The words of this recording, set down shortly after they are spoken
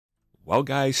Well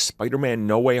guys, Spider-Man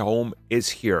No Way Home is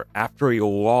here after a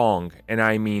long, and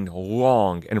I mean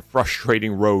long and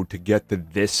frustrating road to get to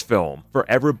this film. For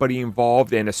everybody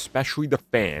involved and especially the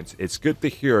fans, it's good to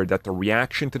hear that the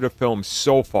reaction to the film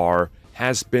so far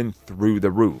has been through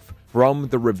the roof. From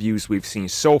the reviews we've seen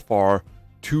so far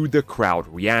to the crowd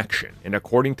reaction. And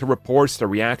according to reports, the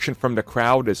reaction from the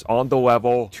crowd is on the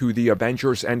level to the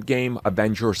Avengers Endgame,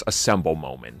 Avengers Assemble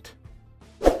moment.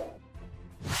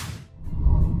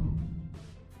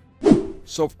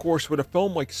 So of course, with a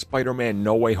film like Spider-Man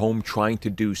No Way Home trying to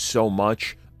do so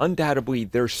much, undoubtedly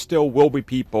there still will be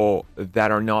people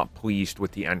that are not pleased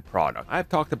with the end product. I've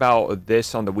talked about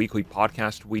this on the weekly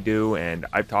podcast we do, and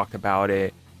I've talked about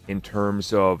it in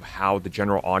terms of how the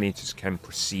general audiences can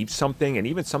perceive something, and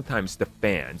even sometimes the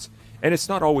fans. And it's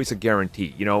not always a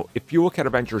guarantee. You know, if you look at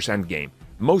Avengers Endgame,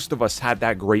 most of us had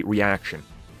that great reaction.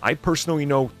 I personally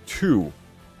know two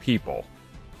people.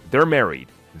 They're married.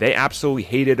 They absolutely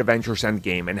hated Avengers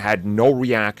Endgame and had no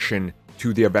reaction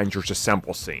to the Avengers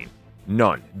Assemble scene.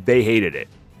 None. They hated it.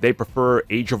 They prefer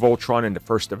Age of Ultron and the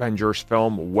first Avengers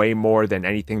film way more than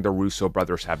anything the Russo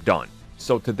brothers have done.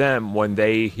 So to them, when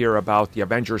they hear about the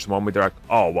Avengers moment, they're like,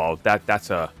 oh, well, that's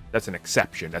an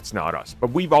exception. That's not us.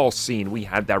 But we've all seen, we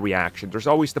had that reaction. There's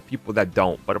always the people that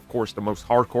don't. But of course, the most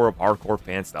hardcore of hardcore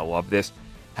fans that love this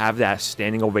have that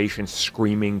standing ovation,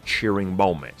 screaming, cheering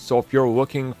moment. So if you're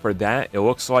looking for that, it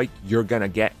looks like you're gonna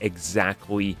get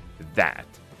exactly that.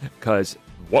 Because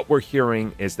what we're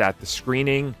hearing is that the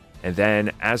screening, and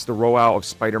then as the rollout of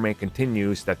Spider-Man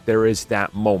continues, that there is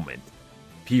that moment.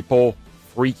 People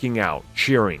freaking out,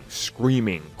 cheering,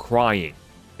 screaming, crying.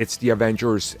 It's the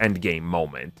Avengers Endgame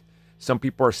moment. Some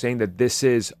people are saying that this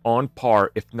is on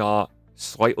par, if not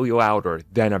slightly louder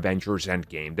than Avengers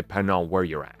Endgame, depending on where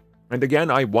you're at. And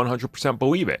again, I 100%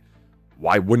 believe it.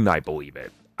 Why wouldn't I believe it?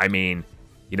 I mean,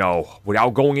 you know,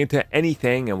 without going into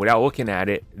anything and without looking at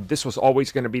it, this was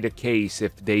always going to be the case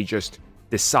if they just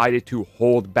decided to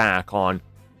hold back on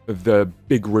the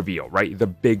big reveal, right? The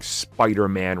big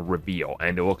Spider-Man reveal.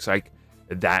 And it looks like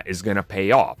that is going to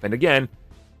pay off. And again,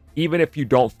 even if you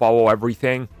don't follow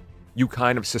everything, you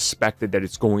kind of suspected that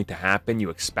it's going to happen. You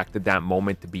expected that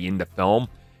moment to be in the film.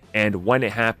 And when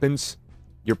it happens,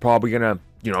 you're probably going to,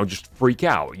 you know, just freak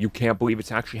out. You can't believe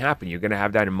it's actually happened. You're going to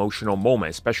have that emotional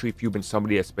moment, especially if you've been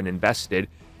somebody that's been invested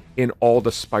in all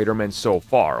the Spider-Men so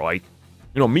far. Like,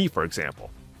 you know, me, for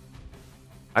example.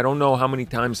 I don't know how many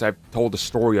times I've told the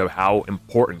story of how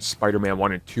important Spider-Man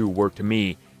 1 and 2 were to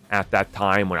me at that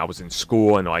time when I was in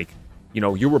school, and like, you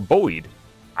know, you were bullied.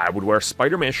 I would wear a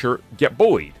Spider-Man shirt, get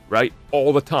bullied, right?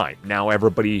 All the time. Now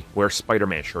everybody wears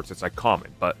Spider-Man shirts. It's like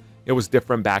common, but it was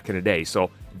different back in the day.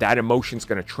 So that emotion's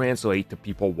going to translate to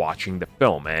people watching the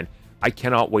film, and I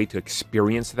cannot wait to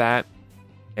experience that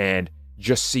and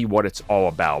just see what it's all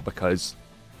about, because,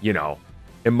 you know,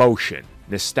 emotion,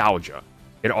 nostalgia,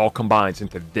 it all combines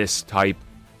into this type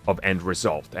of end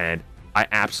result, and I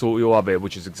absolutely love it,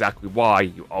 which is exactly why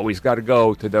you always got to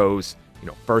go to those, you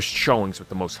know, first showings with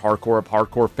the most hardcore of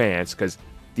hardcore fans, because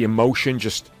the emotion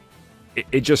just,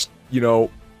 it just, you know,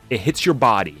 it hits your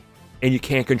body and you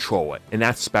can't control it, and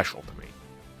that's special to me.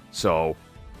 So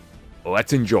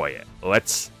let's enjoy it.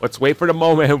 Let's wait for the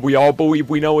moment we all believe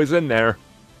we know is in there,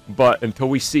 but until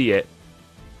we see it,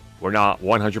 we're not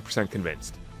 100%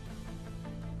 convinced.